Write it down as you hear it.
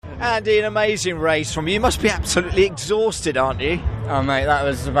Andy, an amazing race from you. You must be absolutely exhausted, aren't you? Oh, mate, that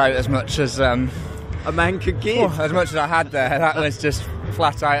was about as much as a man could give. As much as I had there. That was just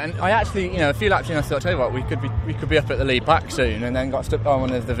flat out. And I actually, a few laps in, I thought, tell you what, we could be up at the lead pack soon, and then got stuck on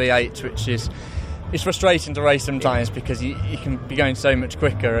one of the V8s, which is it's frustrating to race sometimes because you can be going so much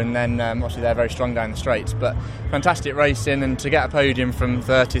quicker, and then obviously they're very strong down the straights. But fantastic racing, and to get a podium from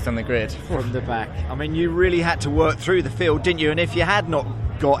 30th on the grid. From the back. I mean, you really had to work through the field, didn't you? And if you had not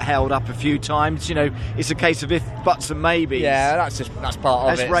got held up a few times, it's a case of if, buts and maybes. Yeah, that's part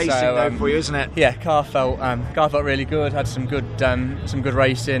of it. That's racing though for you, isn't it? Yeah, car felt really good. Had some good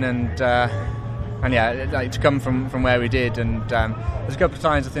racing, and yeah, like, to come from where we did, and there's a couple of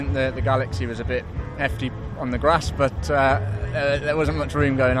times I think the Galaxy was a bit hefty on the grass, but there wasn't much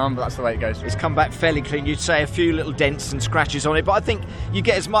room going on, but that's the way it goes. It's come back fairly clean. You'd say a few little dents and scratches on it, but I think you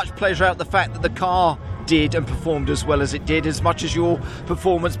get as much pleasure out of the fact that the car did and performed as well as it did, as much as your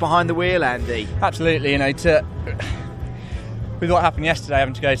performance behind the wheel, Andy. Absolutely, with what happened yesterday,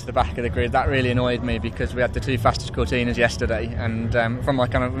 having to go to the back of the grid, that really annoyed me because we had the two fastest Cortinas yesterday, and from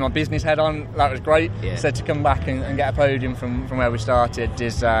my business head on, that was great. Yeah. So to come back and get a podium from where we started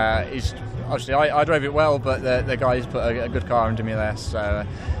is obviously I drove it well, but the guys put a good car under me there. So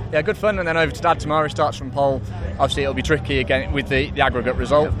yeah, good fun. And then over to Dad tomorrow. He starts from pole. Obviously it'll be tricky again with the aggregate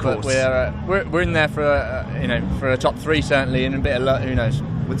result, of course. But we're in there for a top three certainly, and a bit of luck. Who knows?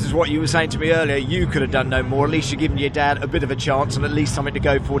 This is what you were saying to me earlier. You could have done no more. At least you're giving your dad a bit of a chance and at least something to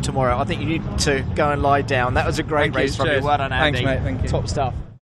go for tomorrow. I think you need to go and lie down. That was a great race from you. Well done, Andy. Thanks, mate. Thank you. Top stuff.